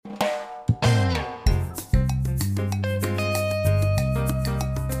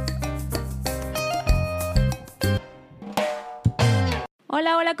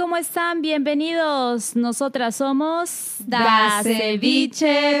Hola, hola, ¿cómo están? Bienvenidos. Nosotras somos Das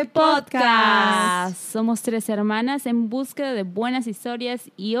Ceviche Podcast. Somos 3 hermanas en búsqueda de buenas historias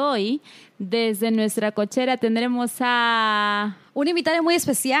y hoy, desde nuestra cochera, tendremos a... una invitada muy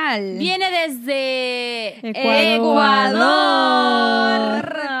especial. Viene desde Ecuador.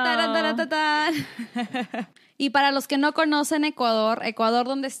 Tarataratata. Y para los que no conocen Ecuador,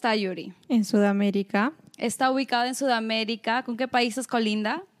 ¿dónde está, Yuri? En Sudamérica. Está ubicado en Sudamérica. ¿Con qué países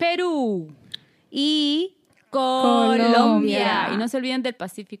colinda? Perú Y Colombia. Y no se olviden del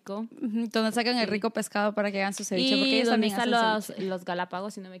Pacífico. donde sacan el rico pescado para que hagan su ceviche. Porque Y ellos donde también están hacen ceviche. los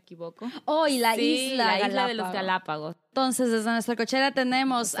Galápagos, si no me equivoco. Oh, y la Sí, isla la isla de los Galápagos. Galápagos. Entonces, desde nuestra cochera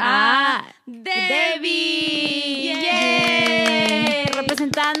tenemos a Debbie. Yay.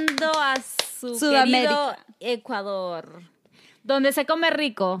 Representando a su Sudamérica. querido Ecuador. Donde se come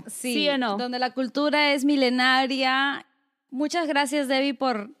rico, ¿sí o no? Donde la cultura es milenaria. Muchas gracias, Debbie,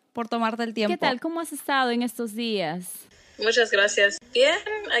 por tomarte el tiempo. ¿Qué tal? ¿Cómo has estado en estos días? Muchas gracias. Bien,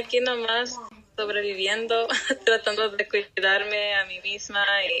 aquí nomás sobreviviendo, tratando de cuidarme a mí misma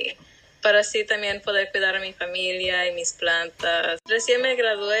y para así también poder cuidar a mi familia y mis plantas. Recién me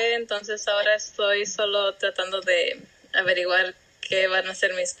gradué, entonces ahora estoy solo tratando de averiguar qué van a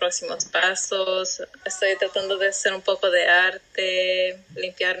ser mis próximos pasos. Estoy tratando de hacer un poco de arte,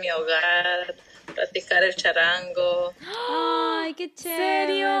 limpiar mi hogar, practicar el charango. Ay, qué chévere.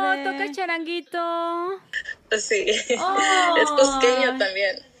 ¿Serio? ¿Toca el charanguito? Sí, Oh. es cusqueño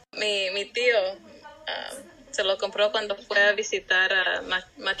también. Mi tío se lo compró cuando fue a visitar a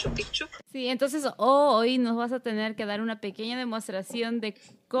Machu Picchu. Sí, entonces hoy nos vas a tener que dar una pequeña demostración de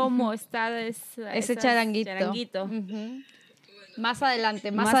cómo está Ese charanguito. Ujú. Más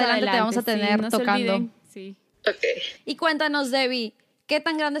adelante te vamos a tener sí, no se tocando. olviden, sí. Ok. Y cuéntanos, Debbie, ¿qué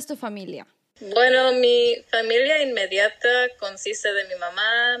tan grande es tu familia? Bueno, mi familia inmediata consiste de mi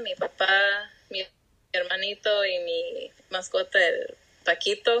mamá, mi papá, mi hermanito y mi mascota, el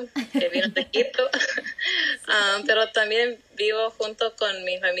Paquito, que vino de Quito. Pero también vivo junto con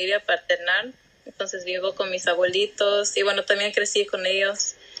mi familia paternal. Entonces vivo con mis abuelitos y bueno, también crecí con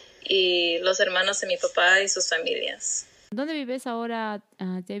ellos y los hermanos de mi papá y sus familias. ¿Dónde vives ahora,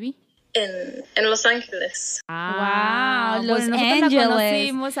 Debbie? En Los Ángeles. Wow, Los nosotros Ángeles, la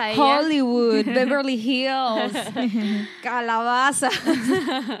conocimos a ella. Hollywood, Beverly Hills, Calabaza.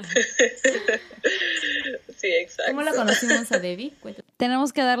 Sí, exacto. ¿Cómo la conocimos a Debbie? Cuéntame.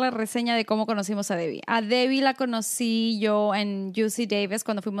 Tenemos que dar la reseña de cómo conocimos a Debbie. A Debbie la conocí yo en UC Davis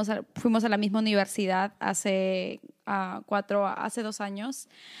cuando fuimos a la misma universidad hace 2 años.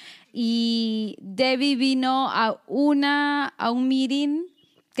 Y Debbie vino a un meeting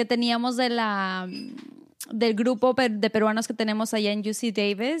que teníamos del grupo de peruanos que tenemos allá en UC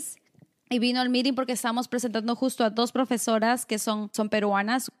Davis. Y vino al meeting porque estábamos presentando justo a 2 profesoras que son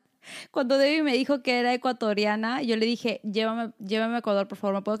peruanas. Cuando Debbie me dijo que era ecuatoriana, yo le dije, llévame a Ecuador, por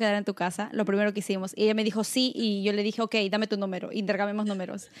favor, ¿me puedo quedar en tu casa? Lo primero que hicimos. Y ella me dijo sí, y yo le dije, ok, dame tu número, intercambiemos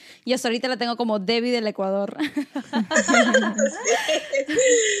números. Y hasta ahorita la tengo como Debbie del Ecuador.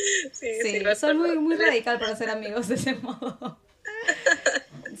 Sí, soy muy radical para ser amigos de ese modo.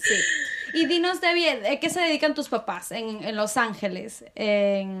 Sí. Y dinos, Debbie, ¿a qué se dedican tus papás en Los Ángeles?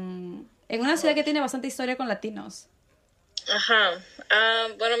 En una ciudad que tiene bastante historia con latinos. Ajá.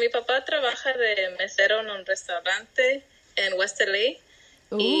 Bueno, mi papá trabaja de mesero en un restaurante en West LA.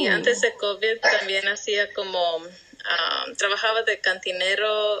 Y antes de COVID también hacía como... trabajaba de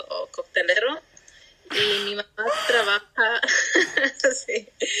cantinero o coctelero. Y mi mamá trabaja... sí.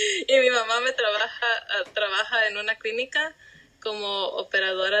 Y mi mamá trabaja en una clínica como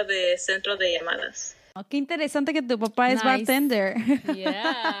operadora de centro de llamadas. Oh, qué interesante que tu papá es Nice. bartender.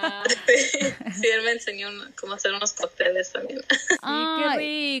 Yeah. Sí, él me enseñó cómo hacer unos cócteles también. Sí, Ay, qué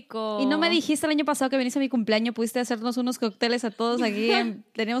rico. y no me dijiste el año pasado que viniste a mi cumpleaños, pudiste hacernos unos cócteles a todos aquí.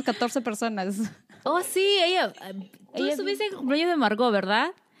 Teníamos 14 personas. Oh, sí, tú estuviste en el cumpleaños de Margot,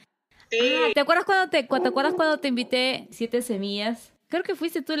 ¿verdad? Sí. ¿Te acuerdas cuando te invité 7 semillas? Creo que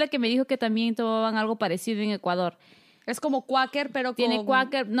fuiste tú la que me dijo que también tomaban algo parecido en Ecuador. Es como Quaker, pero Tiene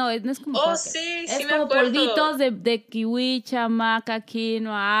Quaker, no es como Oh, Quaker. sí, Es sí me como acuerdo. polvitos de kiwi, chamaca,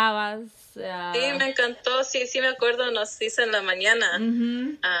 quinoa, habas. Sí, me encantó, sí me acuerdo, nos hice en la mañana.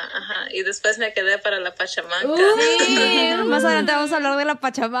 Ujú. Ajá, y después me quedé para la pachamanca. Sí, más adelante vamos a hablar de la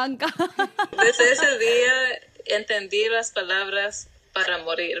pachamanca. Desde ese día entendí las palabras para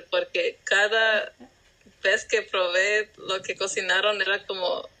morir, porque cada vez que probé lo que cocinaron era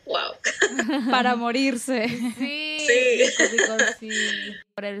como, wow. Para morirse. Sí, Sí. rico, sí.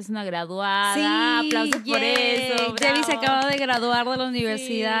 Ahora eres una graduada. Sí, Aplausos por eso. Debbie se bravo. acaba de graduar de la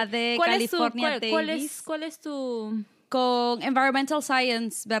Universidad de ¿Cuál California es tu, Davis. ¿Cuál es tu con Environmental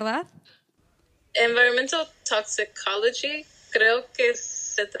Science, ¿verdad? Environmental Toxicology, creo que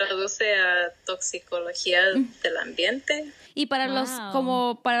se traduce a Toxicología del ambiente. Y para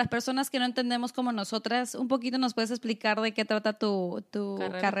como para las personas que no entendemos como nosotras, un poquito nos puedes explicar de qué trata tu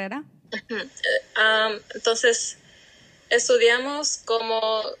carrera. Entonces, estudiamos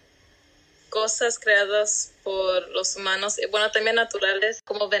como cosas creadas por los humanos, y bueno, también naturales,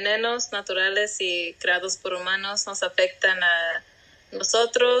 como venenos naturales y creados por humanos nos afectan a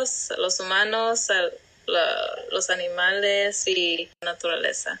nosotros, a los humanos, a los animales y la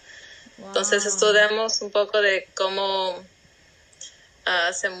naturaleza. Wow. Entonces estudiamos un poco de cómo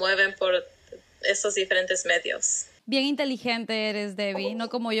se mueven por esos diferentes medios. Bien inteligente eres, Debbie, no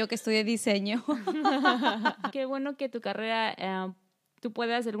como yo que estudié diseño. Qué bueno que tu carrera tú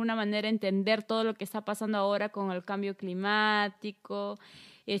puedas de alguna manera entender todo lo que está pasando ahora con el cambio climático,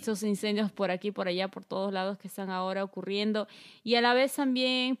 esos incendios por aquí, por allá, por todos lados que están ahora ocurriendo. Y a la vez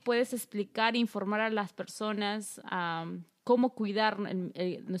también puedes explicar e informar a las personas cómo cuidar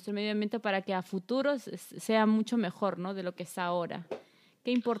nuestro medio ambiente para que a futuro sea mucho mejor, ¿no?, de lo que está ahora.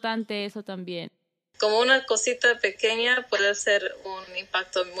 Qué importante eso también. Como una cosita pequeña puede ser un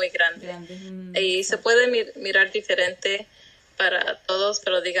impacto muy grande. Y se puede mirar diferente para todos,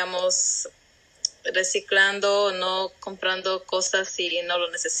 pero digamos reciclando, no comprando cosas si no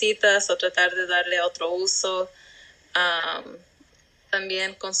lo necesitas o tratar de darle otro uso.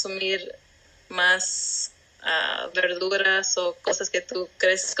 También consumir más verduras o cosas que tú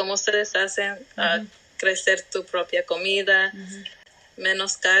crees, como ustedes hacen, crecer tu propia comida,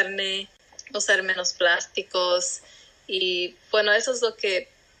 menos carne, usar menos plásticos. Y bueno, eso es lo que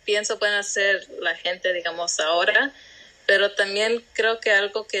pienso pueden hacer la gente, digamos, ahora. Pero también creo que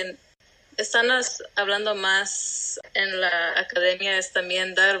algo que están hablando más en la academia es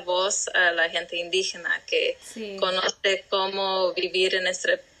también dar voz a la gente indígena que conoce cómo vivir en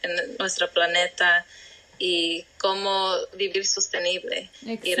nuestro planeta y cómo vivir sostenible.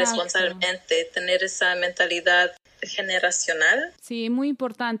 Exacto. Y responsablemente, tener esa mentalidad generacional. Sí, muy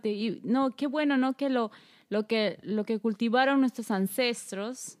importante. Y no, qué bueno, ¿no?, que lo que cultivaron nuestros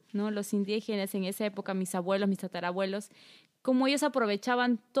ancestros, ¿no?, los indígenas en esa época, mis abuelos, mis tatarabuelos, cómo ellos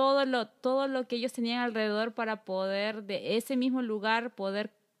aprovechaban todo lo que ellos tenían alrededor para poder de ese mismo lugar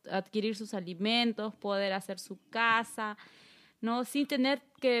poder adquirir sus alimentos, poder hacer su casa, ¿no?, sin tener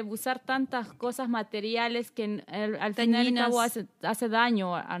que usar tantas cosas materiales que al final y al cabo hace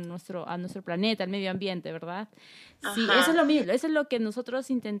daño a nuestro planeta, al medio ambiente, ¿verdad? Sí, eso es lo mismo, eso es lo que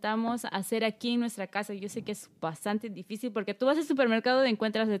nosotros intentamos hacer aquí en nuestra casa. Yo sé que es bastante difícil porque tú vas al supermercado y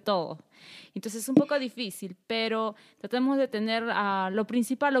encuentras de todo. Entonces es un poco difícil, pero tratamos de tener lo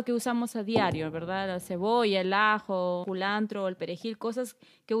principal, lo que usamos a diario, ¿verdad? La cebolla, el ajo, el culantro, el perejil, cosas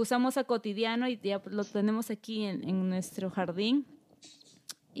que usamos a cotidiano y ya lo tenemos aquí en nuestro jardín.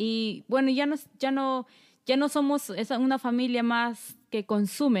 Y bueno, ya no somos una familia más que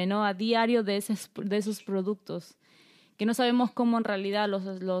consume, ¿no?, a diario de esos productos, que no sabemos cómo en realidad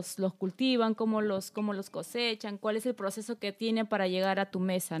los cultivan, cómo los cosechan, cuál es el proceso que tiene para llegar a tu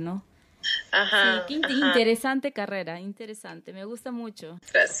mesa, ¿no? Sí, qué interesante carrera, interesante, me gusta mucho.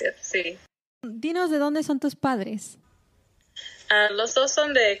 Gracias, sí. Dinos, ¿de dónde son tus padres? Los dos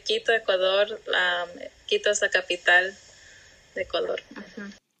son de Quito, Ecuador. Quito es la capital de Ecuador.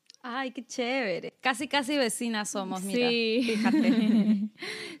 Ay, qué chévere. Casi vecinas somos, mira. Sí. Fíjate.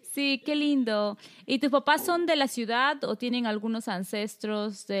 Sí, qué lindo. ¿Y tus papás son de la ciudad o tienen algunos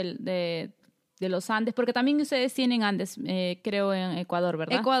ancestros de los Andes? Porque también ustedes tienen Andes, creo, en Ecuador,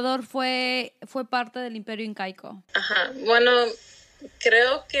 ¿verdad? Ecuador fue parte del Imperio Incaico. Bueno,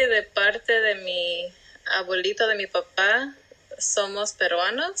 creo que de parte de mi abuelito, de mi papá, somos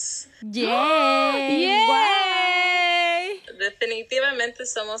peruanos. ¡Yay! Definitivamente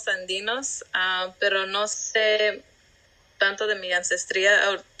somos andinos, pero no sé tanto de mi ancestría.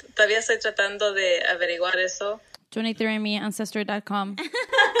 Todavía estoy tratando de averiguar eso. 23andMeAncestry.com.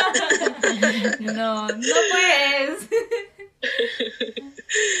 No puedes.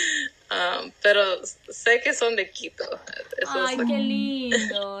 Pero sé que son de Quito. Ay, qué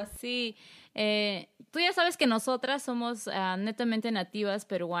lindo, sí. Tú ya sabes que nosotras somos netamente nativas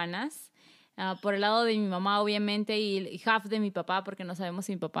peruanas. Por el lado de mi mamá, obviamente, y half de mi papá, porque no sabemos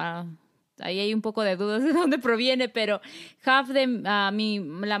si mi papá... Ahí hay un poco de dudas de dónde proviene, pero half de la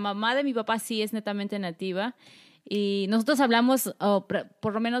mamá de mi papá sí es netamente nativa. Y nosotros hablamos,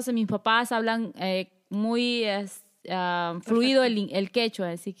 por lo menos mis papás hablan muy fluido el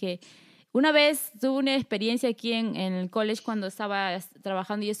quechua. Así que una vez tuve una experiencia aquí en el college cuando estaba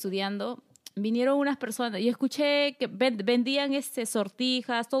trabajando y estudiando. vinieron unas personas y escuché que vendían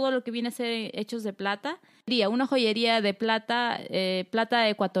sortijas, todo lo que viene a ser hechos de plata. Una joyería de plata, plata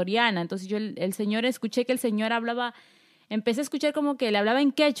ecuatoriana. Entonces yo el señor, escuché que el señor hablaba, empecé a escuchar como que le hablaba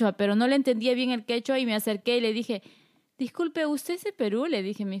en quechua, pero no le entendía bien el quechua y me acerqué y le dije, disculpe, ¿usted es de Perú? Le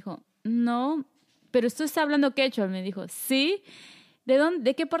dije, me dijo, no, pero usted está hablando quechua. Me dijo, sí.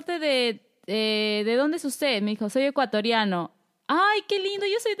 ¿De qué parte de dónde es usted? Me dijo, soy ecuatoriano. ¡Ay, qué lindo!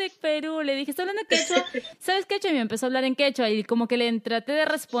 Yo soy de Perú. Le dije, ¿está hablando quechua? ¿Sabes quechua? Y me empezó a hablar en quechua y como que le traté de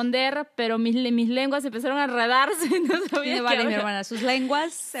responder, pero mis lenguas empezaron a enredarse. No sabía qué vale, hablar. mi hermana, sus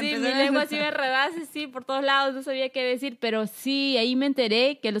lenguas. Sí, mis lenguas iban a enredarse, sí, por todos lados, no sabía qué decir, pero sí, ahí me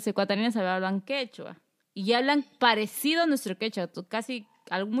enteré que los ecuatorianos hablan quechua y hablan parecido a nuestro quechua.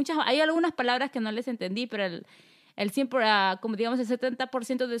 Hay algunas palabras que no les entendí, pero el 100%, como digamos el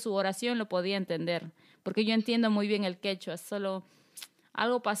 70% de su oración lo podía entender, porque yo entiendo muy bien el quechua, solo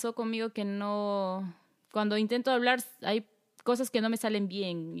algo pasó conmigo que no, cuando intento hablar hay cosas que no me salen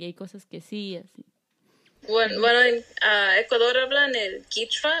bien y hay cosas que sí, así. Bueno, en Ecuador hablan el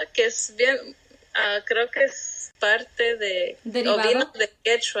quichua, que es bien, creo que es parte de, ¿derivado? O vino de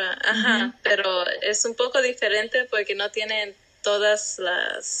quechua, ajá, pero es un poco diferente porque no tienen todas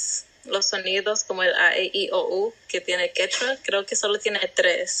los sonidos como el A, E, I, O, U que tiene quechua. Creo que solo tiene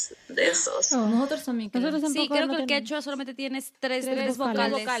 3 de esos. Nosotros también. Sí, creo que el quechua solamente tienes tres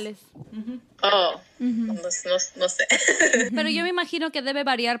vocales. No sé. Pero yo me imagino que debe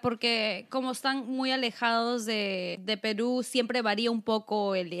variar porque como están muy alejados de Perú, siempre varía un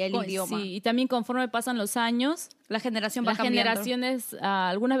poco el idioma. Sí, y también conforme pasan los años, la generación va cambiando. Las generaciones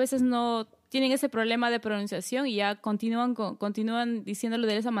algunas veces no tienen ese problema de pronunciación y ya continúan diciéndolo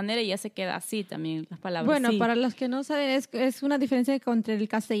de esa manera y ya se queda así también las palabras. Bueno, sí. Para los que no saben, es una diferencia entre el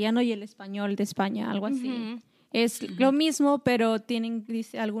castellano y el español de España, algo así. Uh-huh. Es lo mismo, pero tienen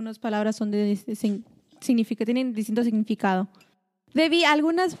algunas palabras tienen distinto significado. Debbie,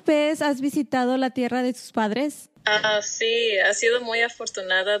 ¿algunas veces has visitado la tierra de tus padres? Sí, he sido muy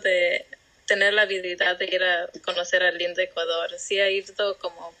afortunada de tener la habilidad de ir a conocer al lindo Ecuador. Sí, he ido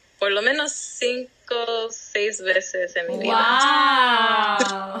como por lo menos 5 o 6 veces en mi vida.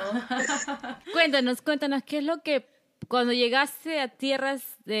 ¡Wow! Cuéntanos, ¿qué es lo que, cuando llegaste a tierras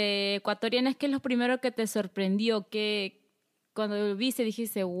ecuatorianas, qué es lo primero que te sorprendió? ¿Qué, cuando viste,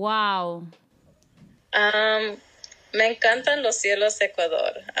 dijiste, wow? Me encantan los cielos de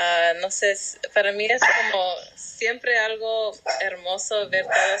Ecuador. No sé, para mí es como siempre algo hermoso ver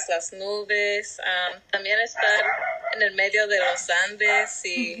todas las nubes. También estar en el medio de los Andes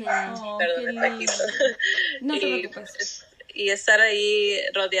y, perdón, el taquito. No te preocupes. Y estar ahí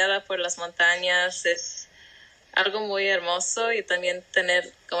rodeada por las montañas es algo muy hermoso, y también tener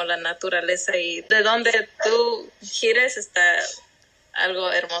como la naturaleza y de donde tú gires está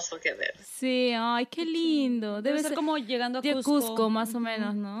algo hermoso que ver. Sí, ay, qué lindo. Debe ser como llegando a Cusco, más o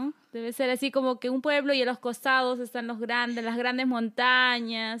menos, ¿no? Debe ser así como que un pueblo y a los costados están las grandes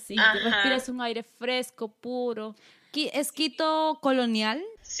montañas y respiras un aire fresco, puro. ¿Es Quito colonial?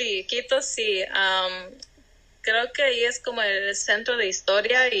 Sí, Quito sí. Creo que ahí es como el centro de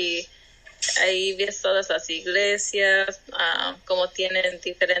historia y ahí ves todas las iglesias, como tienen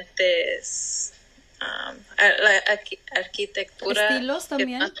diferentes la arquitectura. ¿Estilos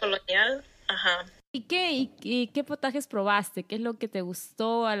también? Más colonial. Ajá. ¿Y qué potajes probaste? ¿Qué es lo que te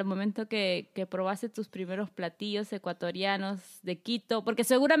gustó al momento que probaste tus primeros platillos ecuatorianos de Quito? Porque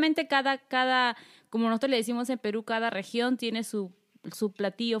seguramente cada, como nosotros le decimos en Perú, cada región tiene su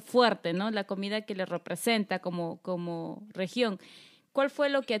platillo fuerte, ¿no? La comida que le representa como región. ¿Cuál fue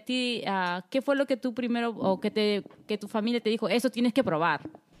lo que a ti, qué fue lo que tú primero, o que tu familia te dijo, eso tienes que probar?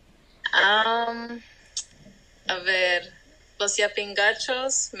 A ver, los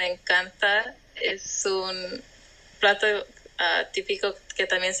yapingachos me encanta. Es un plato típico que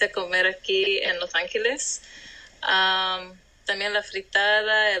también se come aquí en Los Ángeles. También la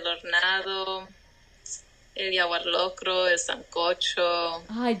fritada, el hornado, el yaguarlocro, el sancocho.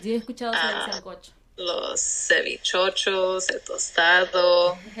 Ay, yo he escuchado sobre el sancocho. Los cevichochos, el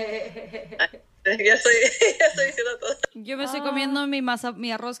tostado. Ya estoy diciendo todo. Yo me estoy comiendo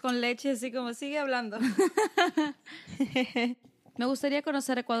mi arroz con leche, así como sigue hablando. Me gustaría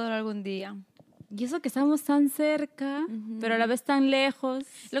conocer Ecuador algún día. Y eso que estamos tan cerca, pero a la vez tan lejos.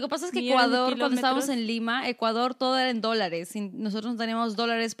 Lo que pasa es que Ecuador, cuando estábamos en Lima, Ecuador todo era en dólares. Y nosotros no teníamos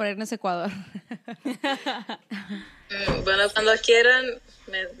dólares para irnos a Ecuador. Bueno, cuando quieran,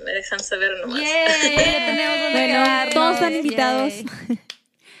 me dejan saber nomás. Ya tenemos donde quedarnos. Todos están invitados.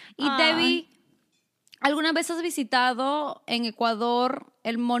 Y Debbie, ¿alguna vez has visitado en Ecuador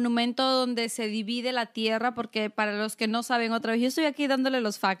el monumento donde se divide la tierra, porque para los que no saben, otra vez, yo estoy aquí dándole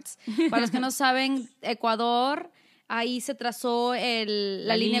los facts. Para los que no saben, Ecuador, ahí se trazó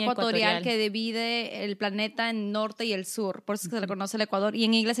la línea ecuatorial que divide el planeta en norte y el sur. Por eso es que se le conoce el Ecuador. Y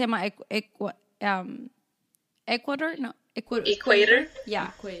en inglés se llama Ecuador, no. Equator.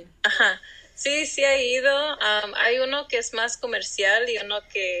 Yeah. Ajá. Sí, sí he ido. Hay uno que es más comercial y uno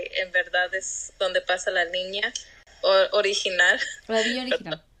que en verdad es donde pasa la línea original. La línea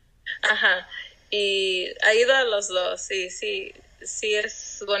original. Ajá. Y he ido a los dos. Sí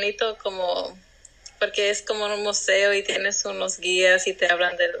es bonito porque es como un museo y tienes unos guías y te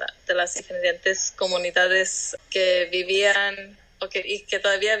hablan de las diferentes comunidades que vivían y que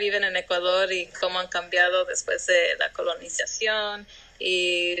todavía viven en Ecuador y cómo han cambiado después de la colonización.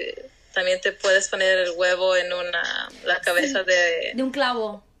 Y también te puedes poner el huevo en la cabeza de un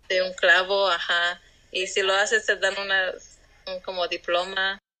clavo. De un clavo, ajá. Y si lo haces te dan un como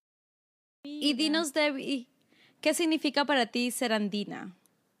diploma. Y dinos, Debbie, ¿qué significa para ti ser andina?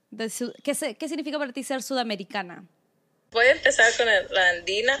 ¿Qué significa para ti ser sudamericana? Voy a empezar con la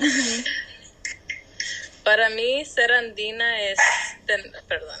andina. Para mí ser andina es...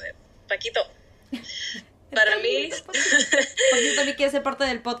 Perdón, Paquito. Para mí... Paquito también quiere ser parte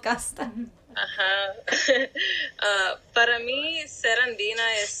del podcast. Ajá. Para mí ser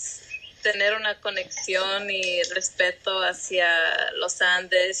andina es tener una conexión y respeto hacia los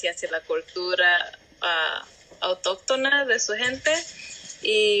Andes y hacia la cultura autóctona de su gente.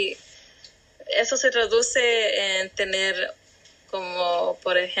 Y eso se traduce en tener como,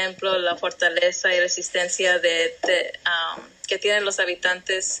 por ejemplo, la fortaleza y resistencia que tienen los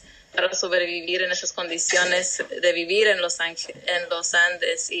habitantes para sobrevivir en esas condiciones de vivir en los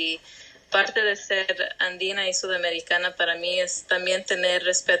Andes. Y parte de ser andina y sudamericana para mí es también tener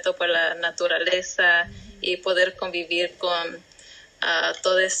respeto por la naturaleza y poder convivir con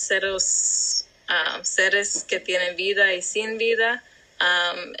todos seres que tienen vida y sin vida.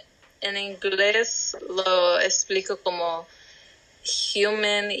 En inglés lo explico como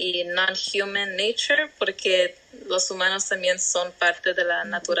human y non-human nature, porque los humanos también son parte de la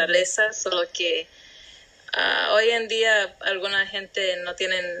naturaleza, solo que hoy en día alguna gente no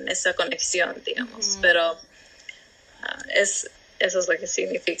tienen esa conexión, digamos, pero eso es lo que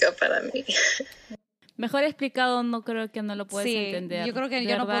significa para mí. Mejor explicado no creo que no lo puedes entender. Yo creo que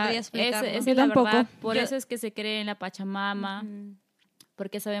yo no podría explicarlo. Yo tampoco. Verdad, por eso es que se cree en la Pachamama,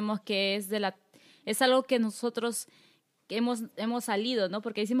 porque sabemos que es algo que nosotros hemos salido, ¿no?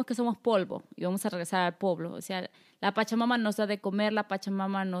 Porque decimos que somos polvo y vamos a regresar al polvo. O sea, la Pachamama nos da de comer, la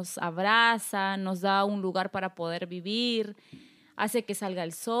Pachamama nos abraza, nos da un lugar para poder vivir, hace que salga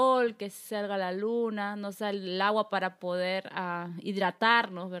el sol, que salga la luna, nos da el agua para poder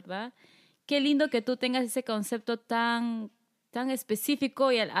hidratarnos, ¿verdad? Qué lindo que tú tengas ese concepto tan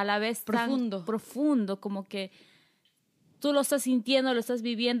específico y a la vez tan profundo, como que tú lo estás sintiendo, lo estás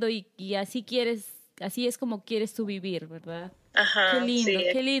viviendo y así es como quieres tú vivir, ¿verdad? Ajá,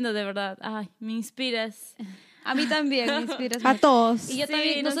 qué lindo, de verdad. Ay, me inspiras. A mí también me inspiras. A todos. Y yo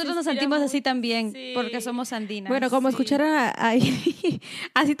también, nosotros nos sentimos así también, porque somos andinas. Bueno, como escucharon ahí,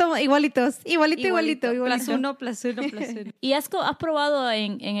 así igualitos, igualito. Plus uno. ¿Y has probado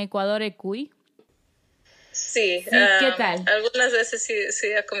en Ecuador el cuy? Sí. ¿Qué tal? Algunas veces sí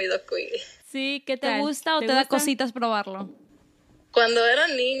he comido cuy. Sí, ¿qué tal? ¿Te gusta o te da cositas probarlo? Cuando era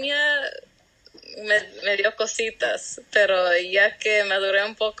niña me dio cositas, pero ya que maduré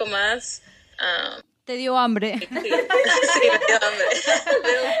un poco más... ¿Te dio hambre? Sí, me dio hambre.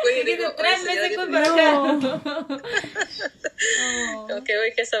 Veo un cuy y digo, tráeme cuy para acá. Como que,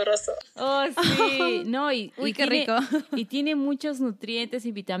 uy, qué sabroso. Oh, sí. No, uy, qué rico. Y tiene muchos nutrientes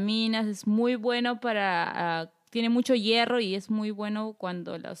y vitaminas, es muy bueno tiene mucho hierro y es muy bueno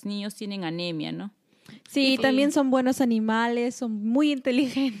cuando los niños tienen anemia, ¿no? Sí, también son buenos animales, son muy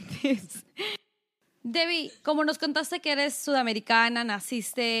inteligentes. Debbie, como nos contaste que eres sudamericana,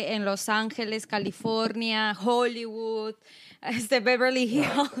 naciste en Los Ángeles, California, Hollywood, Beverly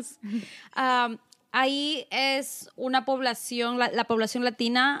Hills. Ahí es una población, la población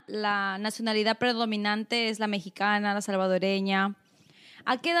latina, la nacionalidad predominante es la mexicana, la salvadoreña.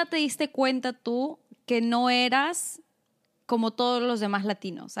 ¿A qué edad te diste cuenta tú que no eras como todos los demás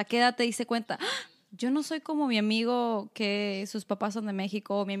latinos? ¿A qué edad te diste cuenta? Yo no soy como mi amigo que sus papás son de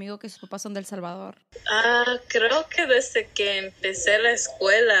México o mi amigo que sus papás son de El Salvador. Creo que desde que empecé la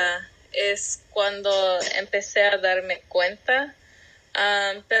escuela es cuando empecé a darme cuenta.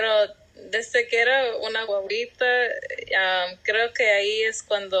 Pero desde que era una guaguita, creo que ahí es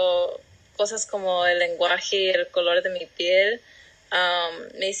cuando cosas como el lenguaje y el color de mi piel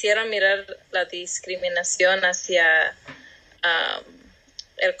me hicieron mirar la discriminación hacia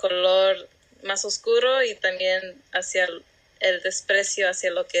el color más oscuro y también hacia el desprecio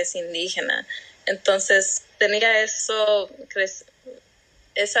hacia lo que es indígena. Entonces tenía eso,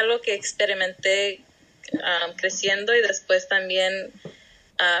 es algo que experimenté creciendo, y después también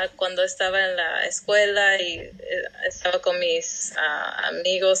cuando estaba en la escuela y estaba con mis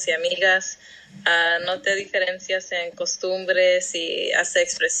amigos y amigas, noté diferencias en costumbres y hasta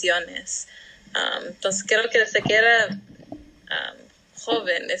expresiones. Entonces creo que desde que era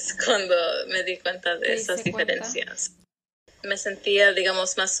joven es cuando me di cuenta de esas diferencias. Me sentía,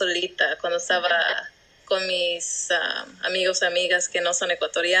 digamos, más solita cuando estaba con mis amigos, amigas que no son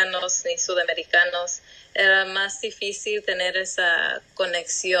ecuatorianos ni sudamericanos. Era más difícil tener esa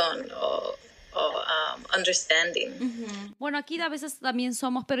conexión o understanding. Uh-huh. Bueno, aquí a veces también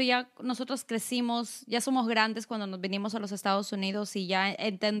somos, pero ya nosotros crecimos, ya somos grandes cuando nos venimos a los Estados Unidos y ya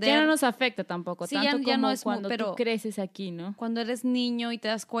entender... Ya no nos afecta tampoco, sí, tanto ya como no es, cuando pero tú creces aquí, ¿no? Cuando eres niño y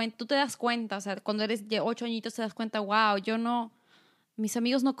tú te das cuenta, o sea, cuando eres de 8 añitos te das cuenta, wow, mis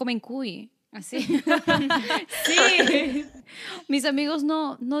amigos no comen cuy. Así. Sí. Mis amigos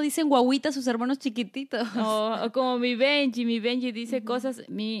no dicen guaguita a sus hermanos chiquititos. O como mi Benji dice cosas,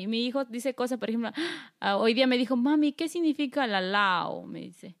 mi hijo dice cosas, por ejemplo, hoy día me dijo, mami, ¿qué significa la lao? Me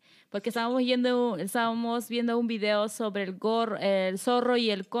dice, porque estábamos viendo un video sobre el zorro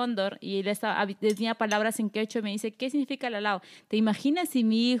y el cóndor, y él tenía palabras en quechua, y me dice, ¿qué significa la lao? ¿Te imaginas si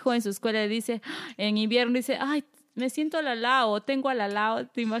mi hijo en su escuela le dice, en invierno dice, ay, me siento alalao, o tengo alalao?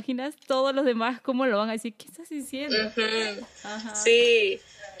 ¿Te imaginas todos los demás cómo lo van a decir? ¿Qué estás diciendo? Uh-huh. Ajá. Sí,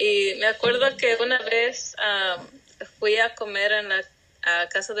 y me acuerdo que una vez fui a comer en la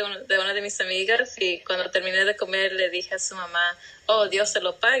casa de una de mis amigas, y cuando terminé de comer le dije a su mamá, oh, Dios se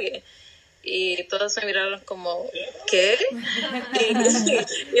lo pague. Y todos me miraron como, ¿qué?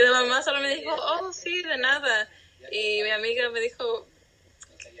 y la mamá solo me dijo, oh, sí, de nada. Y mi amiga me dijo,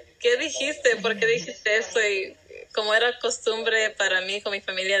 ¿qué dijiste? ¿Por qué dijiste eso? Y como era costumbre para mí con mi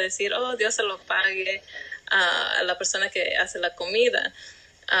familia decir, oh, Dios se lo pague a la persona que hace la comida.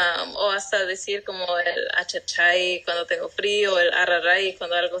 O hasta decir como el achachay cuando tengo frío, el arraray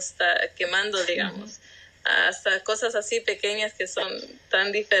cuando algo está quemando, digamos. Hasta cosas así pequeñas que son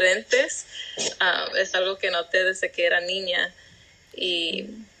tan diferentes. Es algo que noté desde que era niña. Y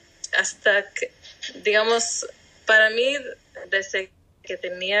hasta que, digamos, para mí, desde que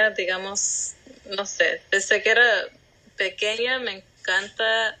tenía, digamos, no sé, desde que era pequeña me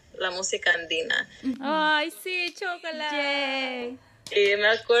encanta la música andina. Ay, sí, chocolate. Y me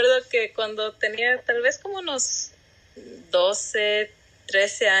acuerdo que cuando tenía tal vez como unos 12,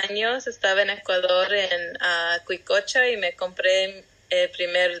 13 años, estaba en Ecuador, en Cuicocha, y me compré el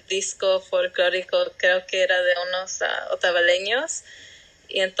primer disco folclórico, creo que era de unos otavaleños.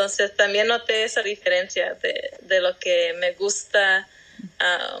 Y entonces también noté esa diferencia de lo que me gusta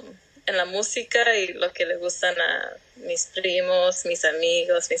en la música y lo que le gustan a mis primos, mis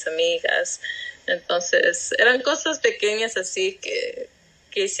amigos, mis amigas. Entonces eran cosas pequeñas así que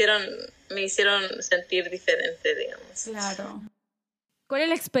me hicieron sentir diferente, digamos. Claro. ¿Cuál es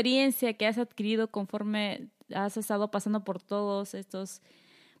la experiencia que has adquirido conforme has estado pasando por todos estos?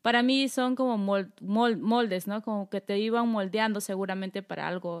 Para mí son como moldes, ¿no? Como que te iban moldeando seguramente para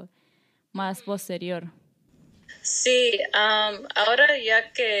algo más posterior. Sí, ahora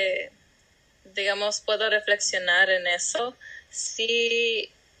ya que, digamos, puedo reflexionar en eso,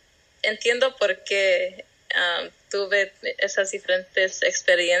 sí entiendo por qué tuve esas diferentes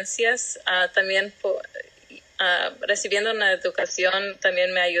experiencias. También recibiendo una educación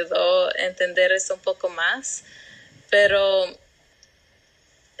también me ayudó a entender eso un poco más, pero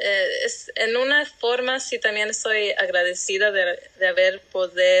en una forma sí también estoy agradecida de haber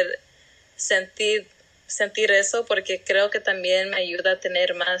poder sentir eso, porque creo que también me ayuda a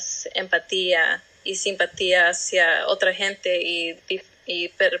tener más empatía y simpatía hacia otra gente y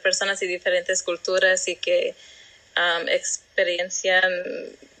personas de diferentes culturas y que experiencian,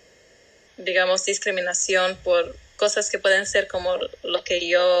 digamos, discriminación por cosas que pueden ser como lo que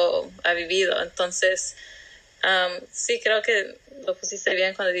yo he vivido. Entonces, sí, creo que lo pusiste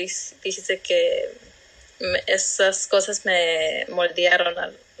bien cuando dijiste que esas cosas me moldearon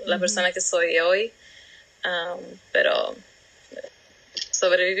a la persona que soy hoy. Pero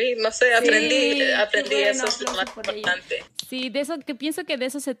sobreviví, no sé, aprendí bueno, eso es lo más importante. Sí, de eso, que pienso que de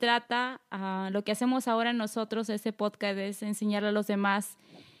eso se trata. Lo que hacemos ahora nosotros, este podcast, es enseñarle a los demás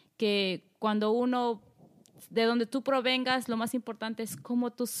que cuando uno, de donde tú provengas, lo más importante es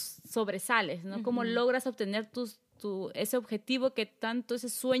cómo tú sobresales, ¿no? Cómo logras obtener ese objetivo que tanto, ese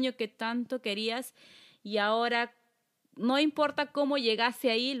sueño que tanto querías, y ahora no importa cómo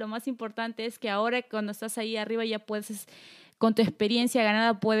llegaste ahí, lo más importante es que ahora cuando estás ahí arriba ya puedes con tu experiencia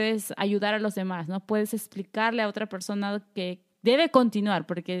ganada puedes ayudar a los demás, ¿no? Puedes explicarle a otra persona que debe continuar,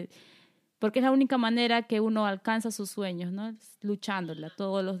 porque es la única manera que uno alcanza sus sueños, ¿no? Luchándola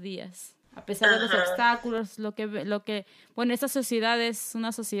todos los días. A pesar de los obstáculos, bueno, esta sociedad es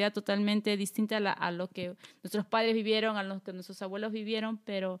una sociedad totalmente distinta a lo que nuestros padres vivieron, a lo que nuestros abuelos vivieron,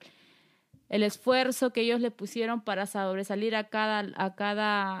 pero el esfuerzo que ellos le pusieron para sobresalir a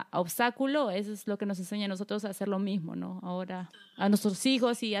cada obstáculo, eso es lo que nos enseña a nosotros a hacer lo mismo, ¿no? Ahora a nuestros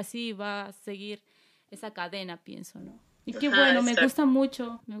hijos, y así va a seguir esa cadena, pienso, ¿no? Y qué bueno, me gusta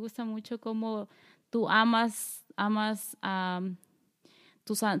mucho cómo tú amas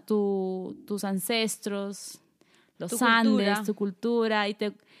tus ancestros, los Andes, tu cultura, y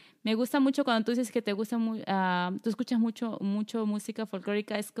me gusta mucho cuando tú dices que te gusta tú escuchas mucho música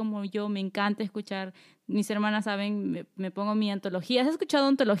folclórica. Es como yo, me encanta escuchar. Mis hermanas saben, me pongo mi antología. ¿Has escuchado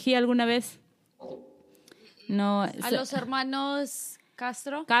antología alguna vez? No. ¿A los hermanos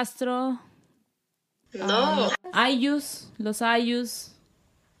Castro? No. Ayus, los Ayus.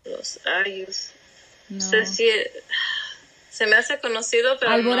 Los Ayus. No. sé si se me hace conocido,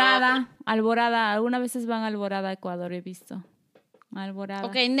 pero Alborada, no. Alborada. Algunas veces van a Alborada, a Ecuador, he visto. Alborada.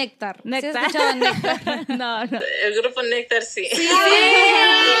 Ok, Néctar. ¿Sí has Néctar. escuchado Néctar? No. El grupo Néctar, sí. Sí,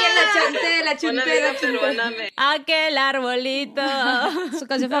 la Una amiga peruana me... Aquel arbolito. Su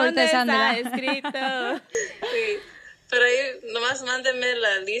canción favorita de Sandra. ¿Dónde está escrito? Sí. Pero ahí nomás mándenme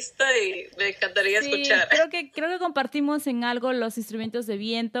la lista y me encantaría escuchar. Creo que compartimos en algo los instrumentos de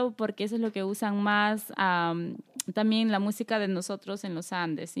viento, porque eso es lo que usan más, también la música de nosotros en los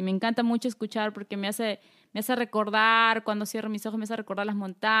Andes. Y me encanta mucho escuchar porque me hace recordar, cuando cierro mis ojos, me hace recordar las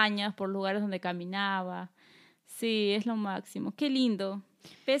montañas, por lugares donde caminaba. Sí, es lo máximo. Qué lindo.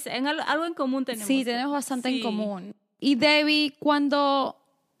 ¿Ves? Algo en común tenemos. Sí, tenemos bastante en común. Y Debbie, cuando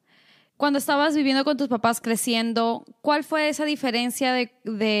estabas viviendo con tus papás creciendo, ¿cuál fue esa diferencia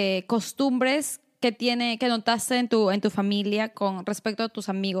de costumbres que notaste en tu familia con respecto a tus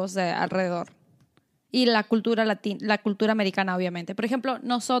amigos de alrededor? Y la cultura la cultura americana, obviamente. Por ejemplo,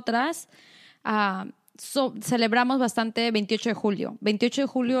 nosotras celebramos bastante 28 de julio. 28 de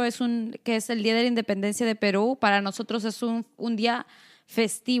julio que es el Día de la Independencia de Perú. Para nosotros es un día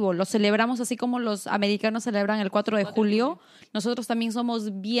festivo, lo celebramos así como los americanos celebran el 4 de julio. Nosotros también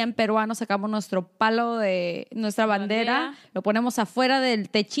somos bien peruanos, sacamos nuestro palo de nuestra bandera, lo ponemos afuera del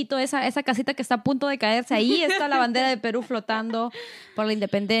techito, esa casita que está a punto de caerse, ahí está la bandera de Perú flotando por la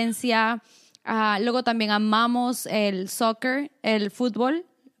independencia. Luego también amamos el soccer, el fútbol.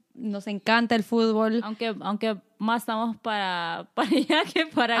 Nos encanta el fútbol. Aunque más estamos para allá que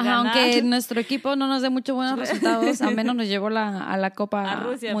para ganar. Aunque nuestro equipo no nos dé muchos buenos resultados, al menos nos llevó a la Copa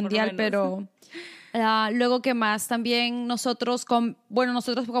Rusia, Mundial, pero luego, ¿qué más? También nosotros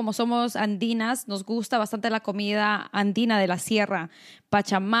como somos andinas, nos gusta bastante la comida andina de la sierra.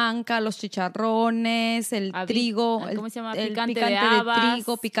 Pachamanca, los chicharrones, el trigo, ¿cómo se llama? el Picante picante de de habas.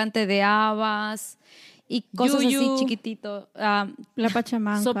 trigo, picante de habas y cosas Yuyu. así chiquitito. La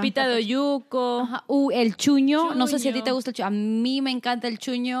pachamanca. Sopita de oyuco. El chuño. No sé si a ti te gusta el chuño. A mí me encanta el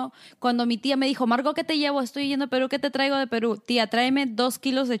chuño. Cuando mi tía me dijo, Margot, ¿qué te llevo? Estoy yendo a Perú, ¿qué te traigo de Perú? Tía, tráeme 2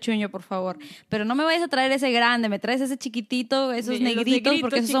 kilos de chuño, por favor. Pero no me vayas a traer ese grande, me traes ese chiquitito, esos negritos,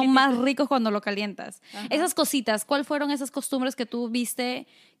 porque esos son más ricos cuando lo calientas. Ajá. Esas cositas, ¿cuáles fueron esas costumbres que tú viste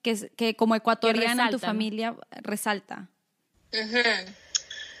que como ecuatoriana en tu familia resalta?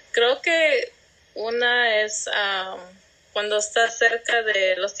 Creo que una es cuando está cerca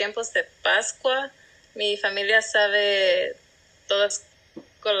de los tiempos de Pascua, mi familia sabe, todas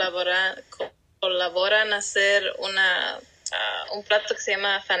colaboran a hacer un plato que se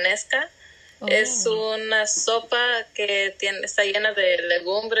llama fanesca. Oh. Es una sopa que está llena de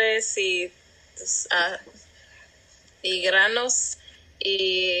legumbres y granos,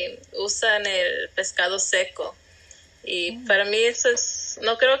 y usan el pescado seco. Y para mí eso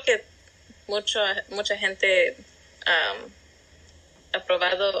no creo que mucha gente ha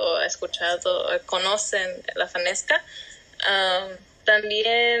probado o ha escuchado o conocen la fanesca.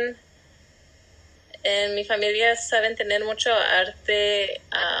 También en mi familia saben tener mucho arte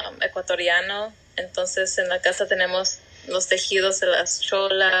ecuatoriano, entonces en la casa tenemos los tejidos de las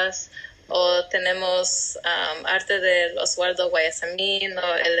cholas, o tenemos arte del Oswaldo Guayasamín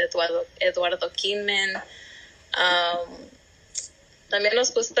o el Eduardo Quinmen. También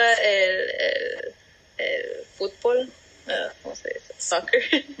nos gusta el fútbol, ¿cómo se dice? Soccer.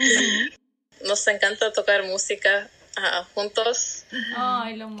 Nos encanta tocar música juntos.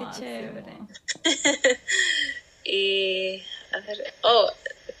 Ay, lo más chévere. Y a ver,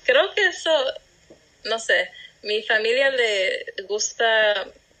 creo que eso, no sé, mi familia le gusta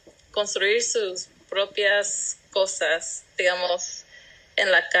construir sus propias cosas, digamos,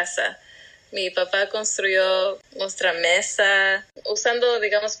 en la casa. Mi papá construyó nuestra mesa usando,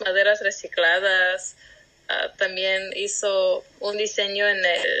 digamos, maderas recicladas. También hizo un diseño en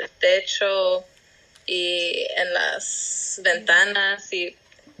el techo y en las ventanas. Y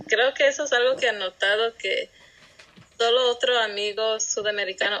creo que eso es algo que he notado, que solo otro amigo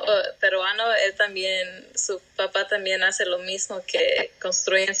sudamericano o peruano, él también, su papá también hace lo mismo, que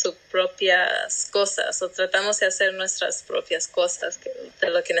construyen sus propias cosas, o tratamos de hacer nuestras propias cosas de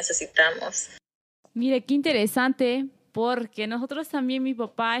lo que necesitamos. Mire, qué interesante, porque nosotros también, mi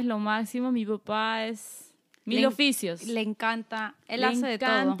papá es lo máximo, mi papá es mil oficios. Le encanta, él hace de todo.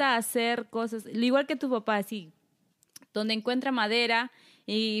 Le encanta hacer cosas, igual que tu papá, así, donde encuentra madera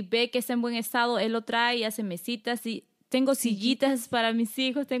y ve que está en buen estado, él lo trae y hace mesitas y tengo sillitas para mis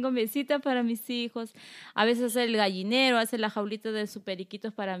hijos, tengo mesitas para mis hijos. A veces hace el gallinero, hace la jaulita de sus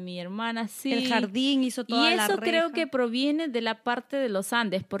periquitos para mi hermana. Sí. El jardín hizo toda la reja. Y eso creo que proviene de la parte de los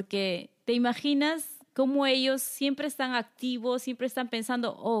Andes, porque te imaginas cómo ellos siempre están activos, siempre están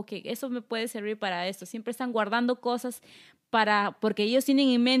pensando, oh, que eso me puede servir para esto. Siempre están guardando cosas porque ellos tienen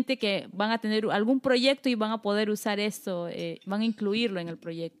en mente que van a tener algún proyecto y van a poder usar esto, van a incluirlo en el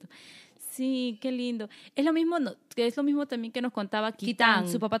proyecto. Sí, qué lindo. Es lo mismo también que nos contaba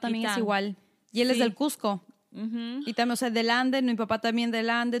Kitán. Su papá también Kitán. es igual. Y él es del Cusco. Uh-huh. Y también, o sea, del Ande, mi papá también del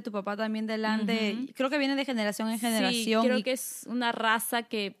Ande, tu papá también del Ande. Uh-huh. Creo que viene de generación en generación. Sí, creo que es una raza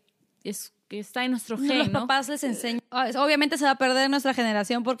que está en nuestro gen, los ¿no? papás les enseñan. Obviamente se va a perder nuestra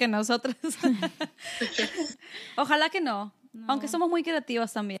generación porque nosotros... Ojalá que no. Aunque somos muy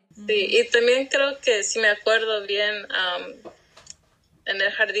creativas también. Sí, y también creo que, si me acuerdo bien, en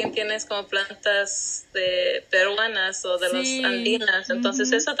el jardín tienes como plantas de peruanas o de los andinas,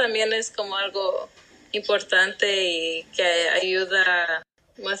 entonces eso también es como algo importante y que ayuda a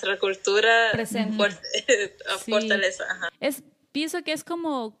nuestra cultura a fortaleza. Ajá. Pienso que es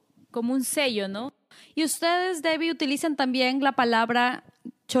como un sello, ¿no? Y ustedes, Debbie, utilizan también la palabra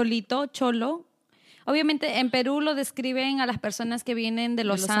cholito, cholo. Obviamente en Perú lo describen a las personas que vienen de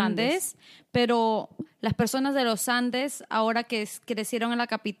los Andes, pero las personas de los Andes, ahora que crecieron en la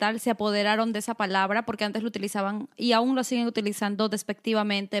capital, se apoderaron de esa palabra porque antes lo utilizaban y aún lo siguen utilizando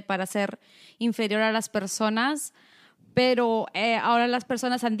despectivamente para ser inferior a las personas. Pero ahora las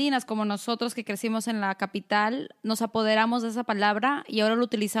personas andinas, como nosotros que crecimos en la capital, nos apoderamos de esa palabra y ahora lo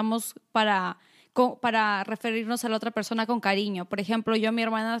utilizamos para referirnos a la otra persona con cariño. Por ejemplo, yo a mi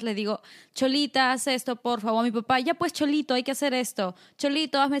hermana le digo, Cholita, haz esto, por favor. A mi papá, ya pues, Cholito, hay que hacer esto.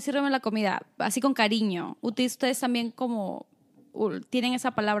 Cholito, sírveme la comida. Así con cariño. ¿Ustedes también tienen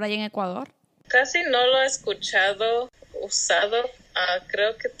esa palabra allá en Ecuador? Casi no lo he escuchado usado.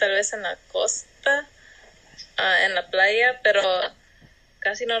 Creo que tal vez en la costa, en la playa, pero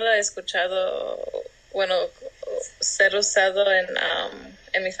casi no lo he escuchado, ser usado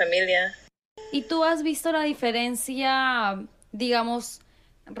en mi familia. ¿Y tú has visto la diferencia, digamos,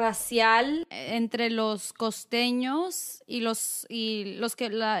 racial entre los costeños y las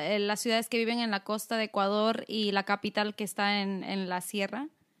ciudades que viven en la costa de Ecuador y la capital que está en la sierra?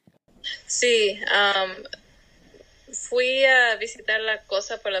 Sí, fui a visitar la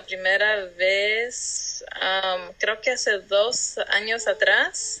costa por la primera vez, creo que hace 2 años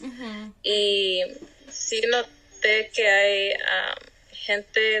atrás, uh-huh. Y sí noté que hay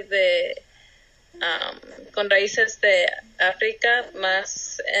gente con raíces de África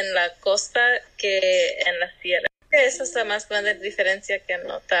más en la costa que en la sierra. Esa es la más grande diferencia que he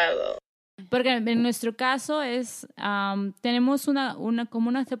notado. Porque en nuestro caso tenemos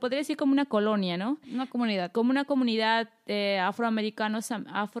se podría decir como una colonia, ¿no? Una comunidad. Como una comunidad de afroamericanos,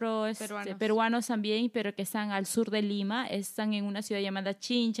 peruanos también, pero que están al sur de Lima, están en una ciudad llamada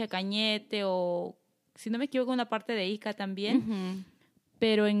Chincha, Cañete o, si no me equivoco, una parte de Ica también. Uh-huh.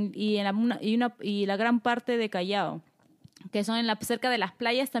 Pero y la gran parte de Callao, que son cerca de las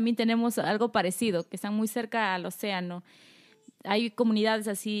playas, también tenemos algo parecido, que están muy cerca al océano. Hay comunidades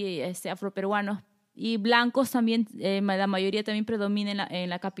así afroperuanos y blancos también, la mayoría también predomina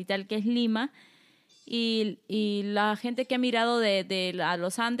en la capital, que es Lima, y la gente que ha mirado a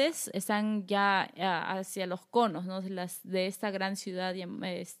los Andes están ya hacia los conos, ¿no? de esta gran ciudad,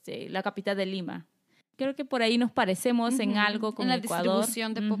 la capital de Lima. Creo que por ahí nos parecemos en algo con Ecuador. En la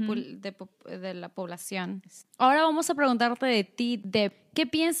distribución de la población. Ahora vamos a preguntarte de ti, ¿qué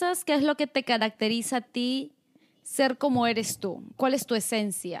piensas que es lo que te caracteriza a ti ser como eres tú? ¿Cuál es tu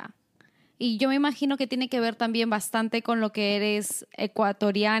esencia? Y yo me imagino que tiene que ver también bastante con lo que eres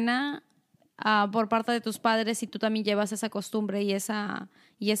ecuatoriana por parte de tus padres, y tú también llevas esa costumbre y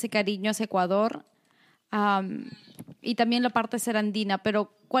ese cariño hacia Ecuador. Y también la parte de ser andina,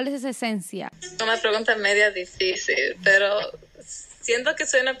 pero ¿Cuál es esa esencia? Una pregunta media difícil, pero siento que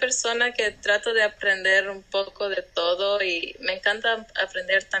soy una persona que trato de aprender un poco de todo y me encanta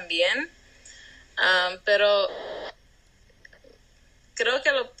aprender también, pero creo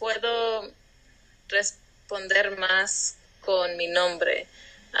que lo puedo responder más con mi nombre.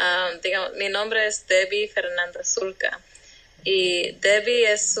 Digamos, mi nombre es Debbie Fernanda Zulca y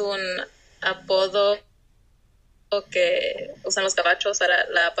Debbie es un apodo que usan los gabachos para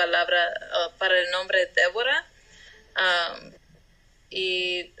la palabra, para el nombre Débora,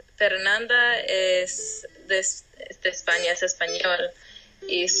 y Fernanda es de España, es español,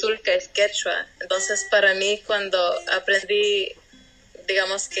 y Zulca es quechua. Entonces para mí cuando aprendí,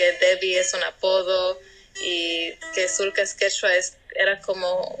 digamos que Debbie es un apodo y que Zulca es quechua, era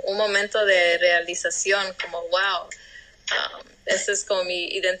como un momento de realización, como wow. Esa es como mi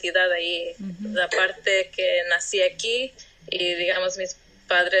identidad ahí, la parte que nací aquí y digamos mis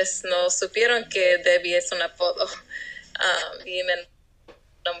padres no supieron que Debbie es un apodo, y me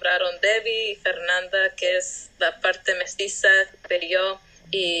nombraron Debbie y Fernanda, que es la parte mestiza de yo,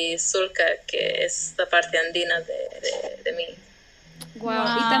 y Zulca, que es la parte andina de mí.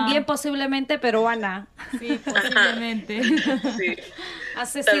 Wow. Y también posiblemente peruana. Sí, posiblemente. Sí.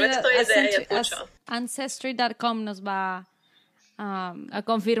 Tal vez estoy de Ayacucho. Ancestry.com nos va a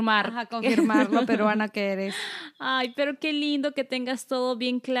confirmar. a confirmar lo peruana que eres. Ay, pero qué lindo que tengas todo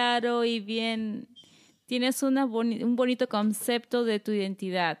bien claro y bien... Tienes un bonito concepto de tu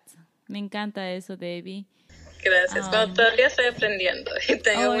identidad. Me encanta eso, Debbie. Gracias. Bueno, todavía estoy aprendiendo y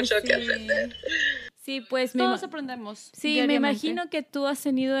tengo mucho que aprender. Sí, pues todos aprendemos. Sí, me imagino que tú has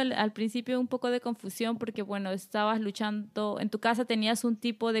tenido al principio un poco de confusión porque, bueno, estabas luchando, en tu casa tenías un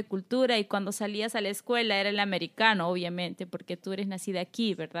tipo de cultura y cuando salías a la escuela era el americano, obviamente, porque tú eres nacida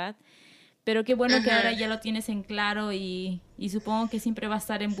aquí, ¿verdad? Pero qué bueno que ahora ya lo tienes en claro y supongo que siempre va a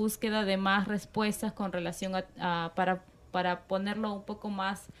estar en búsqueda de más respuestas con relación para ponerlo un poco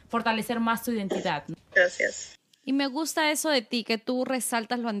más, fortalecer más tu identidad, ¿no? Gracias. Y me gusta eso de ti, que tú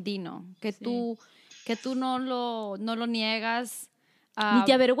resaltas lo andino, que Sí. tú no lo niegas. Ni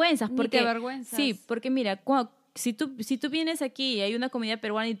te avergüenzas. Ni Porque, te avergüenzas. Sí, porque mira, si tú vienes aquí y hay una comida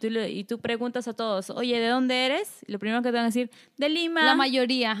peruana y tú preguntas a todos, oye, ¿de dónde eres? Lo primero que te van a decir, de Lima. La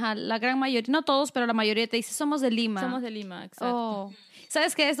mayoría, la gran mayoría, no todos, pero la mayoría te dice, somos de Lima. Somos de Lima, exacto. Oh.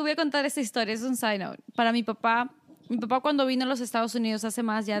 ¿Sabes qué? Voy a contar esta historia, es un side note. Para mi papá cuando vino a los Estados Unidos hace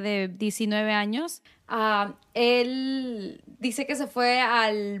más ya de 19 años, él dice que se fue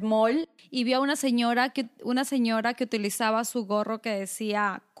al mall y vio a una señora que utilizaba su gorro que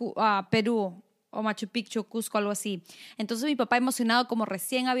decía Perú o Machu Picchu, Cusco, algo así. Entonces mi papá, emocionado, como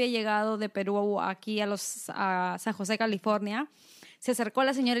recién había llegado de Perú aquí a San José, California, se acercó a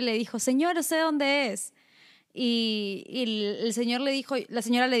la señora y le dijo, señor, ¿usted dónde es? Y la señora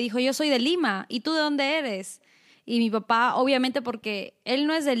le dijo, yo soy de Lima, ¿y tú de dónde eres? Y mi papá, obviamente porque él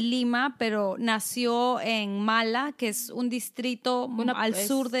no es de Lima, pero nació en Mala, que es un distrito al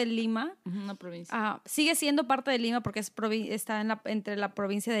sur de Lima. Una provincia. Sigue siendo parte de Lima porque está entre la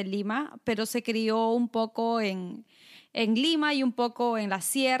provincia de Lima, pero se crió un poco en Lima y un poco en la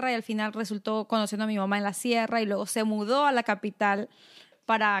sierra y al final resultó conociendo a mi mamá en la sierra y luego se mudó a la capital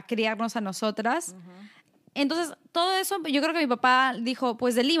para criarnos a nosotras. Entonces, todo eso, yo creo que mi papá dijo,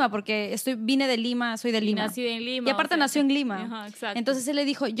 pues de Lima, porque vine de Lima, soy de Lima. Nací en Lima. Y aparte nació en Lima. Ajá, exacto. Entonces él le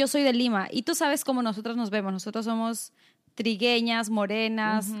dijo, yo soy de Lima. Y tú sabes cómo nosotros nos vemos. Nosotros somos trigueñas,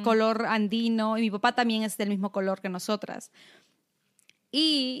 morenas, color andino. Y mi papá también es del mismo color que nosotras.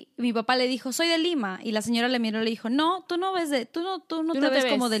 Y mi papá le dijo, soy de Lima. Y la señora le miró y le dijo, no, tú no te ves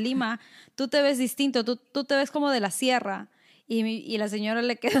como de Lima. Tú te ves distinto. Tú te ves como de la sierra. Y la señora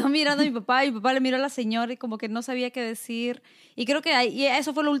le quedó mirando a mi papá y mi papá le miró a la señora y como que no sabía qué decir. Y creo que y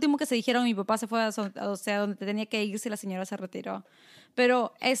eso fue lo último que se dijeron. Mi papá se fue donde tenía que irse y la señora se retiró.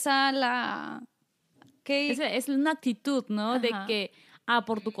 Pero es una actitud, ¿no? Ajá. De que,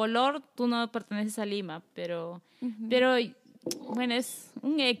 por tu color tú no perteneces a Lima, pero bueno, es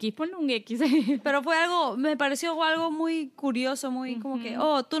un X, ponle un X. Pero me pareció algo muy curioso, muy como que,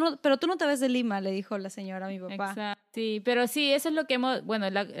 pero tú no te ves de Lima, le dijo la señora a mi papá. Exacto. Sí, pero sí, eso es lo que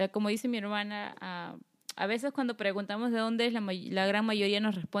como dice mi hermana, a veces cuando preguntamos de dónde es, la gran mayoría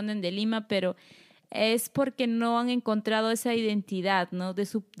nos responden de Lima, pero es porque no han encontrado esa identidad, ¿no? de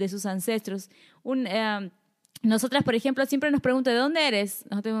sus ancestros. Nosotras, por ejemplo, siempre nos preguntan, ¿de dónde eres?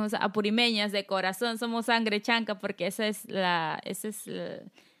 Nosotros somos apurimeñas de corazón, somos sangre chanca, porque esa es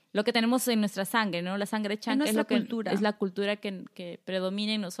lo que tenemos en nuestra sangre, ¿no? La sangre chanca es la cultura que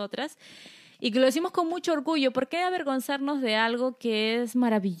predomina en nosotras. Y que lo decimos con mucho orgullo. ¿Por qué avergonzarnos de algo que es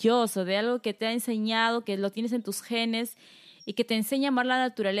maravilloso, de algo que te ha enseñado, que lo tienes en tus genes? y que te enseña a amar la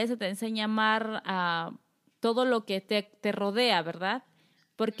naturaleza, te enseña a amar a todo lo que te rodea, ¿verdad?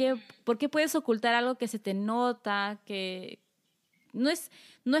 ¿Por qué puedes ocultar algo que se te nota, que no es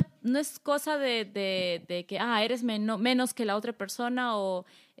cosa de que eres menos que la otra persona o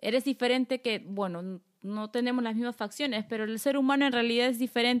eres diferente que, bueno, no tenemos las mismas facciones, pero el ser humano en realidad es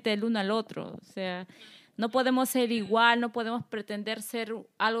diferente el uno al otro. O sea, no podemos ser igual, no podemos pretender ser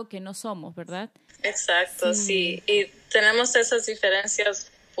algo que no somos, ¿verdad? Exacto, sí. Y tenemos esas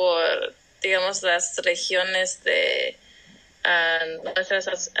diferencias por, digamos, las regiones de nuestra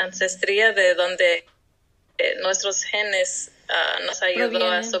ancestría, de donde nuestros genes nos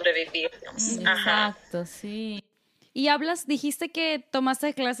ayudó a sobrevivir, digamos. Exacto, sí. Y dijiste que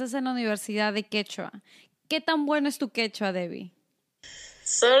tomaste clases en la Universidad de Quechua. ¿Qué tan bueno es tu quechua, Debbie?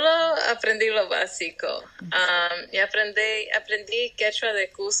 Solo aprendí lo básico. Y aprendí quechua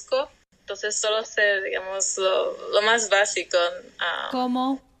de Cusco, entonces solo sé, digamos, lo más básico.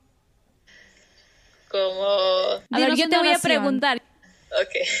 ¿Cómo? A ver, yo te voy a preguntar.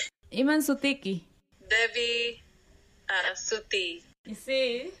 Ok. Iman Sutiki. Debbie Suti.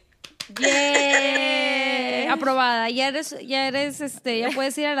 Sí. Yeah. Aprobada. Ya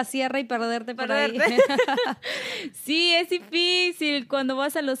puedes ir a la sierra y perderte por ahí. Sí, es difícil. Cuando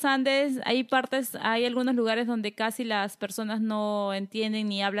vas a los Andes, hay algunos lugares donde casi las personas no entienden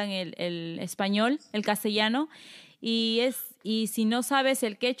ni hablan el español, el castellano. Y si no sabes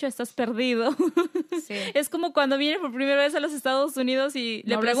el quechua, estás perdido. Sí. Es como cuando vienes por primera vez a los Estados Unidos y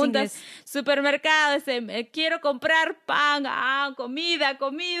le preguntas, supermercado, quiero comprar pan, comida.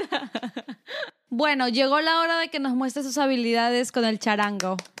 Bueno, llegó la hora de que nos muestre sus habilidades con el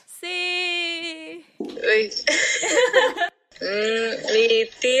charango. Sí. Mi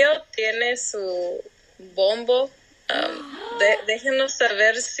tío tiene su bombo. Déjenos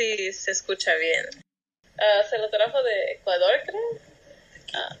saber si se escucha bien. Se lo trajo de Ecuador, creo.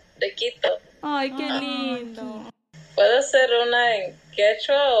 De Quito. Ay, qué lindo. ¿Puedo hacer una en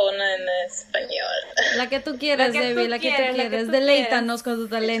quechua o una en español? La que tú quieras, Debbie, la que tú quieras. Deleítanos con tu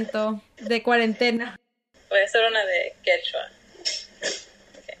talento de cuarentena. Voy a hacer una de quechua.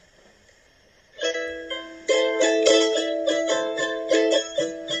 Okay.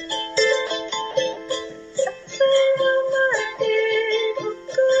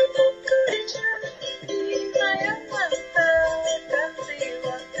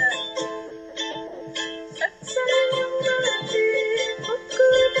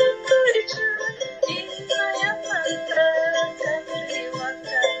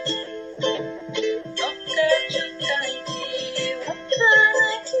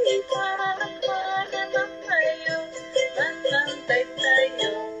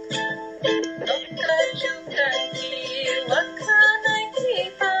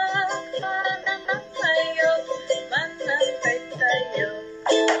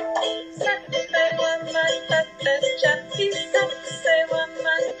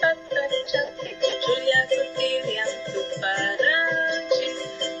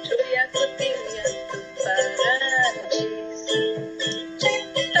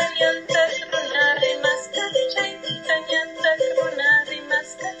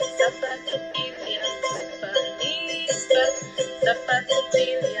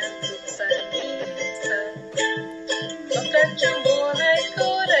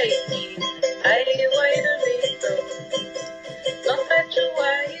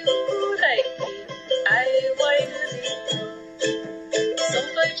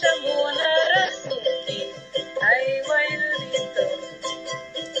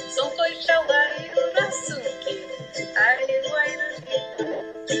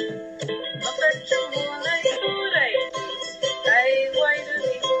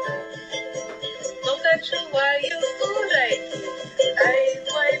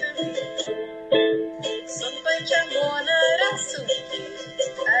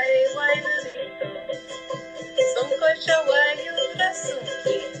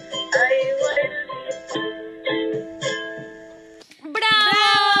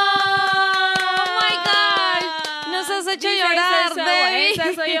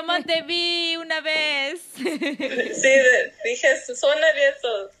 Te vi una vez. Sí, dije, suena bien,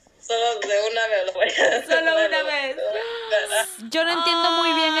 solo de una vez lo voy a Solo una vez. Yo no entiendo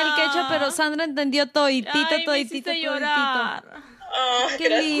muy bien el quechua, pero Sandra entendió toditito. Llorar. Qué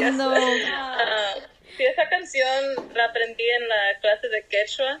gracias. Lindo. Sí, esa canción la aprendí en la clase de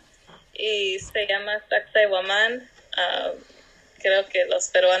quechua y se llama Sacsayhuamán. Creo que los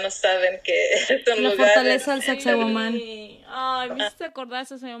peruanos saben que es un lugar... La fortaleza del Sacsayhuamán. Ay, me hiciste acordar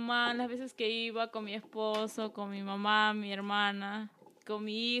de esa mamá, las veces que iba con mi esposo, con mi mamá, mi hermana, con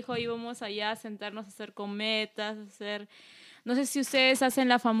mi hijo, íbamos allá a sentarnos a hacer cometas, a No sé si ustedes hacen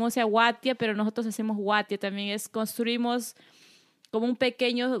la famosa guatia, pero nosotros hacemos guatia también. Construimos como un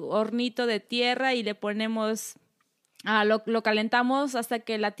pequeño hornito de tierra y le ponemos, lo calentamos hasta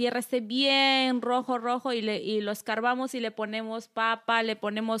que la tierra esté bien rojo y lo escarbamos y le ponemos papa, le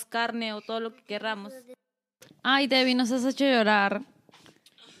ponemos carne o todo lo que queramos. Ay, Debbie, nos has hecho llorar.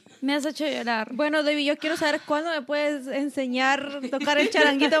 Me has hecho llorar. Bueno, Debbie, yo quiero saber cuándo me puedes enseñar a tocar el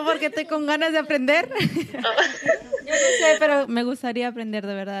charanguito porque estoy con ganas de aprender. Yo no sé, pero me gustaría aprender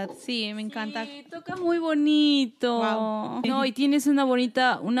de verdad. Sí, me encanta. Sí, tocas muy bonito. Wow. No, y tienes una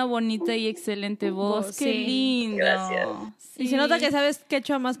bonita y excelente voz. Qué Sí. lindo. Gracias. Y se nota que sabes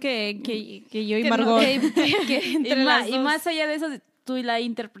quechua más que yo y Que Margot. que entre las Y dos. más allá de eso, la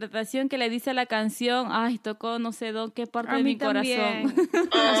interpretación que le dice a la canción, ay, tocó no sé qué parte A de mí mi también. corazón.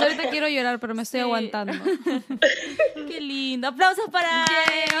 Ahorita quiero llorar, pero me estoy aguantando. Qué lindo. Aplausos para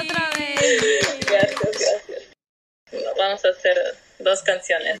Bien, otra vez. Gracias. Bueno, vamos a hacer 2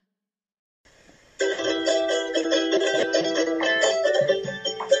 canciones.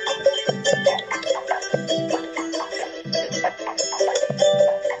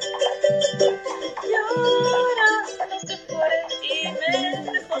 Y ahora no se fue y me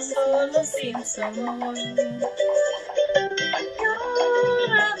dejó solo sin su amor. Y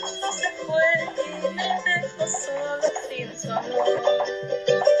ahora no se fue y me dejó solo sin su amor.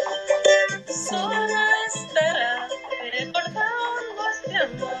 Sola estará recordando este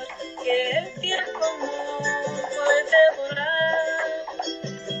amor que el tiempo no puede borrar.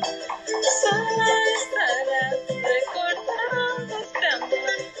 Sola estará recordando este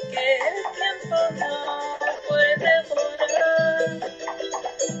amor que el tiempo no puede borrar.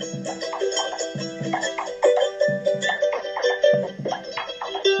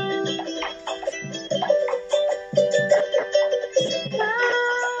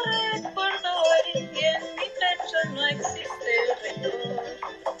 Recuerdo hoy y en mi pecho no existe el rencor.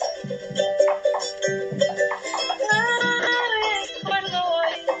 Recuerdo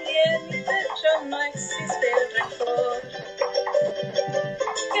hoy y en mi pecho no existe el rencor.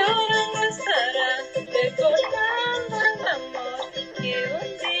 Y ahora no estará recordando el amor que un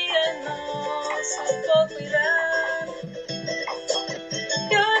día no supo cuidar.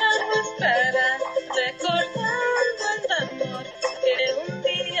 Y ahora no estará recordando el amor que un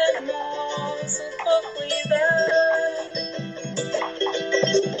día no supo cuidar.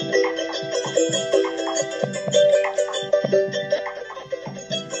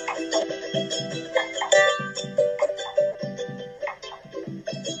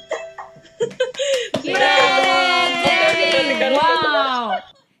 Debbie, wow.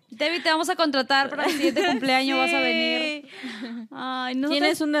 Debbie, te vamos a contratar para el siguiente cumpleaños, vas a venir. Ay, nosotros...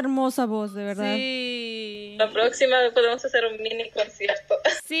 Tienes una hermosa voz, de verdad. Sí. La próxima podemos hacer un mini concierto.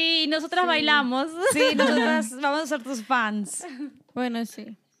 Sí, nosotras bailamos. Sí, nosotras vamos a ser tus fans. Bueno,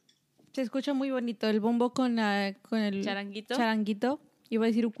 sí. Se escucha muy bonito el bombo con el Charanguito. charanguito. Iba a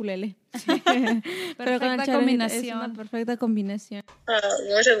decir ukulele. Perfecta combinación. Es una perfecta combinación.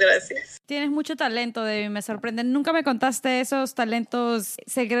 Muchas gracias. Tienes mucho talento, Debbie, me sorprende. Nunca me contaste esos talentos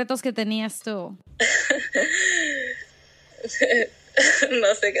secretos que tenías tú.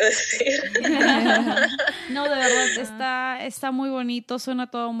 No sé qué decir. No, de verdad, está muy bonito, suena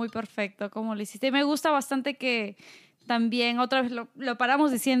todo muy perfecto, como lo hiciste. Y me gusta bastante que también, otra vez lo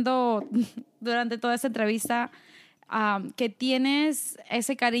paramos diciendo durante toda esta entrevista, que tienes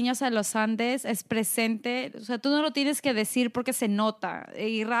ese cariño hacia los Andes, es presente, o sea, tú no lo tienes que decir porque se nota,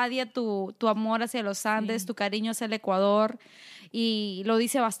 irradia tu amor hacia los Andes, tu cariño hacia el Ecuador, y lo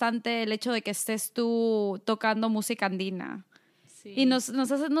dice bastante el hecho de que estés tú tocando música andina. Sí. Y nos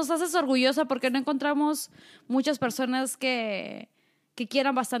haces orgullosa porque no encontramos muchas personas que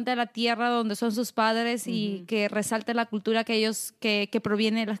quieran bastante a la tierra donde son sus padres y que resalten la cultura que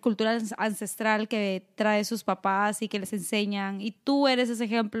proviene, la cultura ancestral que trae sus papás y que les enseñan. Y tú eres ese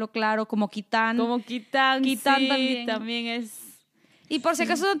ejemplo claro, como Quitán. Como Quitán, Quitán sí, también es... Y por si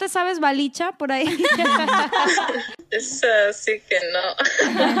acaso no te sabes Balicha por ahí. Esa sí que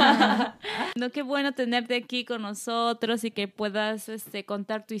no. No, qué bueno tenerte aquí con nosotros y que puedas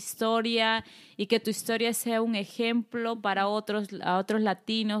contar tu historia y que tu historia sea un ejemplo para otros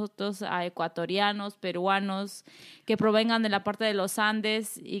latinos, otros ecuatorianos, peruanos que provengan de la parte de los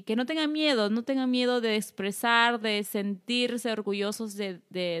Andes y que no tengan miedo de expresar, de sentirse orgullosos de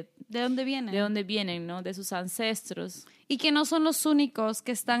dónde vienen? De dónde vienen, ¿no? De sus ancestros. Y que no son los únicos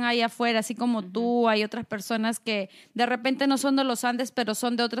que están ahí afuera, así como tú, hay otras personas que de repente no son de los Andes, pero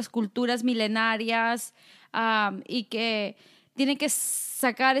son de otras culturas milenarias y que tienen que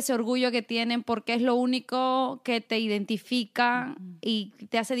sacar ese orgullo que tienen porque es lo único que te identifica y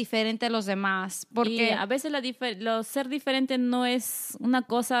te hace diferente a los demás. Porque y a veces ser diferente no es una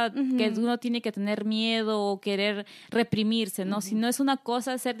cosa que uno tiene que tener miedo o querer reprimirse, ¿no? Sino es una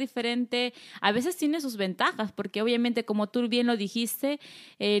cosa, ser diferente, a veces tiene sus ventajas, porque obviamente, como tú bien lo dijiste,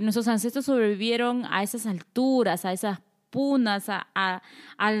 nuestros ancestros sobrevivieron a esas alturas, a esas punas,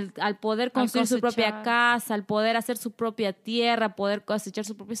 al poder construir su propia casa, al poder hacer su propia tierra, poder cosechar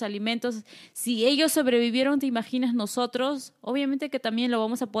sus propios alimentos. Si ellos sobrevivieron, ¿te imaginas nosotros? Obviamente que también lo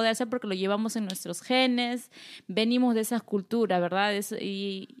vamos a poder hacer porque lo llevamos en nuestros genes, venimos de esas culturas, ¿verdad?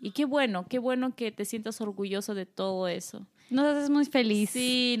 Y qué bueno que te sientas orgulloso de todo eso. Nos haces muy feliz.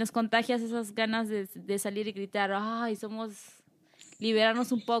 Sí, nos contagias esas ganas de salir y gritar, ay,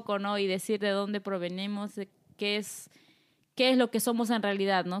 liberarnos un poco, ¿no? Y decir de dónde provenimos, de qué es lo que somos en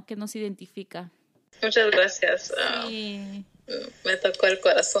realidad, ¿no? Que nos identifica. Muchas gracias. Sí. Me tocó el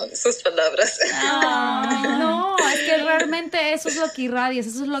corazón sus palabras. No, es que realmente eso es lo que irradias,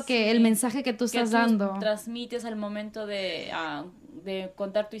 eso es lo que el mensaje que tú estás dando. Transmites al momento de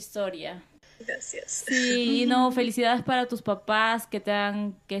contar tu historia. Gracias. Sí, no, felicidades para tus papás que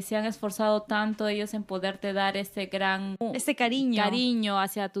se han esforzado tanto ellos en poderte dar este cariño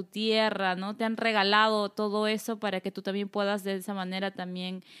hacia tu tierra, ¿no? Te han regalado todo eso para que tú también puedas de esa manera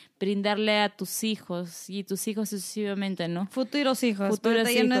también brindarle a tus hijos y tus hijos sucesivamente, ¿no? Futuros hijos. Futuros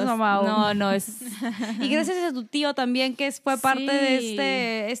hijos. No es mamá aún. No es. Y gracias a tu tío también que fue parte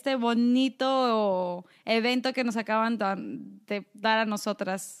de este bonito evento que nos acaban de dar a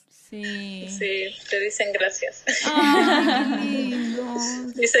nosotras. Sí. Sí, te dicen gracias. Ay, qué lindo.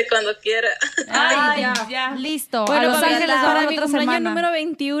 Dice cuando quiera. Ay, ya. Listo. Bueno, a Los Ángeles para vamos mi otra cumpleaños semana. número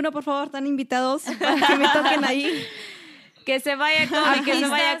 21, por favor, están invitados para que me toquen ahí. Que se vaya COVID, que se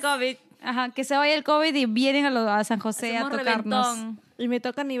vaya COVID. Ajá, que se vaya el COVID y vienen a San José Hacemos a tocarnos. reventón. Y me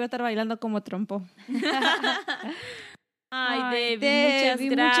tocan y voy a estar bailando como trompo. Ay,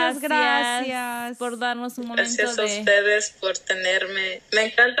 Debbie, muchas gracias por darnos un momento Gracias a ustedes por tenerme. Me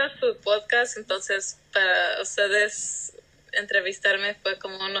encanta su podcast, entonces para ustedes entrevistarme fue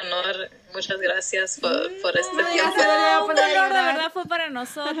como un honor. Muchas gracias por este tiempo. Un honor, de verdad, fue para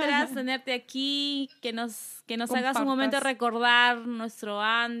nosotras tenerte aquí, que nos hagas un momento de recordar nuestro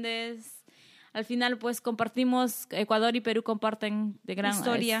Andes. Al final, pues, compartimos, Ecuador y Perú comparten de gran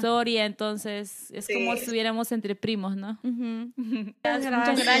historia, entonces es como si estuviéramos entre primos, ¿no? Muchas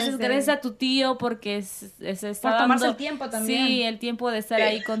Gracias. Gracias a tu tío porque se está por tomarse dando el tiempo también. Sí, el tiempo de estar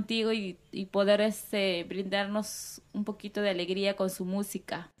ahí contigo y poder brindarnos un poquito de alegría con su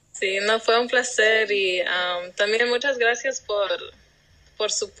música. Sí, no, fue un placer y también muchas gracias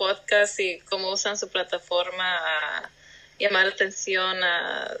por su podcast y cómo usan su plataforma a llamar la atención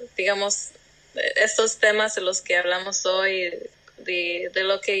a, digamos, estos temas de los que hablamos hoy, de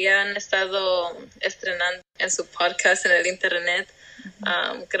lo que ya han estado estrenando en su podcast en el internet.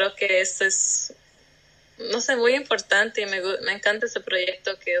 Creo que esto es, no sé, muy importante y me encanta ese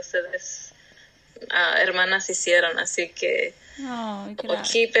proyecto que ustedes, hermanas, hicieron. Así que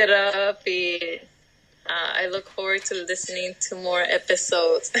keep it up y I look forward to listening to more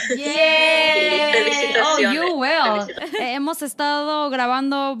episodes. Yeah. Felicitaciones. You will. Hemos estado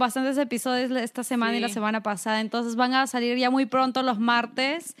grabando bastantes episodios esta semana y la semana pasada, entonces van a salir ya muy pronto los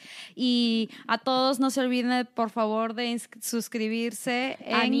martes y a todos no se olviden por favor de suscribirse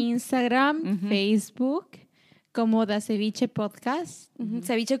en Instagram, Facebook, como Da Ceviche Podcast.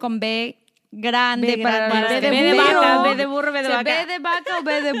 Ceviche con B grande B para grande. B de B de burro. vaca, B de burro, B de vaca. B de vaca o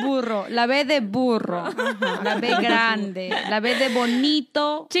B de burro. La B de burro. La B grande. La B de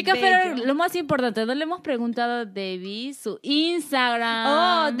bonito. Chica, bello. pero lo más importante, no le hemos preguntado a Debbie su Instagram.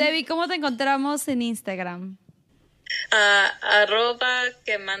 Oh, Debbie, ¿cómo te encontramos en Instagram?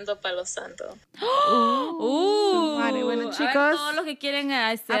 @quemando palo santo. Vale, bueno, A ver, chicos, todos los que quieren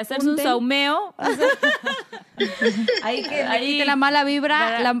hacerse un apunten. saumeo. Ahí que quite la mala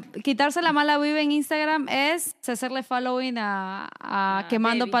vibra. Quitarse la mala vibra en Instagram es hacerle following a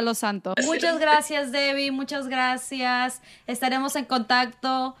Quemando Debbie. Palo Santo. Muchas gracias, Debbie. Muchas gracias. Estaremos en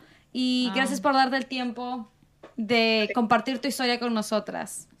contacto y gracias por darte el tiempo de compartir tu historia con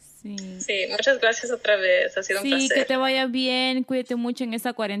nosotras. Sí. Sí, muchas gracias otra vez. Ha sido un Sí, placer. que te vaya bien, cuídate mucho en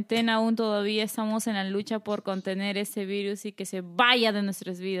esta cuarentena, aún todavía estamos en la lucha por contener ese virus y que se vaya de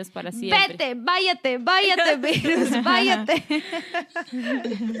nuestras vidas para siempre. Vete, váyate, virus, váyate.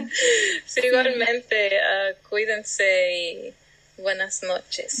 Sí, igualmente, cuídense y buenas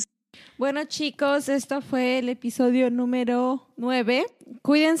noches. bueno, chicos, esto fue el episodio número 9.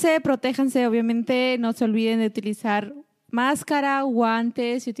 Cuídense, protéjanse, obviamente, no se olviden de utilizar máscara,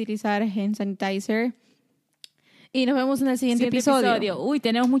 guantes y utilizar hand sanitizer. Y nos vemos en el siguiente episodio. Uy,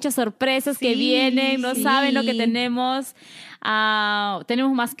 tenemos muchas sorpresas que vienen. No saben lo que tenemos.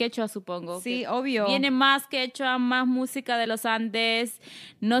 Tenemos más quechua, supongo. Sí, obvio. Viene más quechua, más música de los Andes.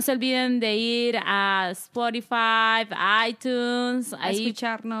 No se olviden de ir a Spotify, iTunes. A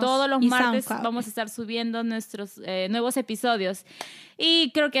escucharnos. Todos los y martes SoundCloud. vamos a estar subiendo nuestros nuevos episodios.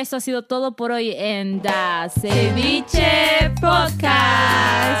 Y creo que esto ha sido todo por hoy en Da Ceviche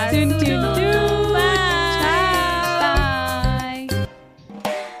Podcast. Tun, tun,